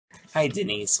Hi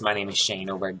Denise, my name is Shane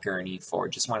over at Gurnee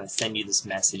Ford. Just want to send you this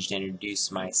message to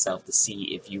introduce myself to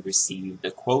see if you received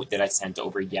the quote that I sent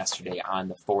over yesterday on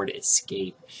the Ford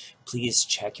Escape. Please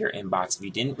check your inbox. If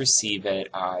you didn't receive it,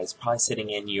 it's probably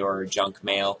sitting in your junk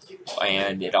mail,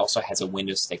 and it also has a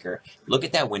window sticker. Look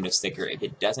at that window sticker. If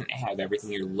it doesn't have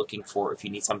everything you're looking for, if you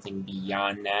need something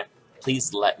beyond that,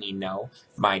 please let me know.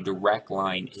 My direct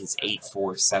line is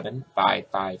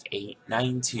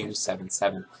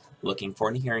 847-558-9277. Looking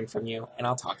forward to hearing from you, and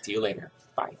I'll talk to you later.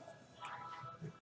 Bye.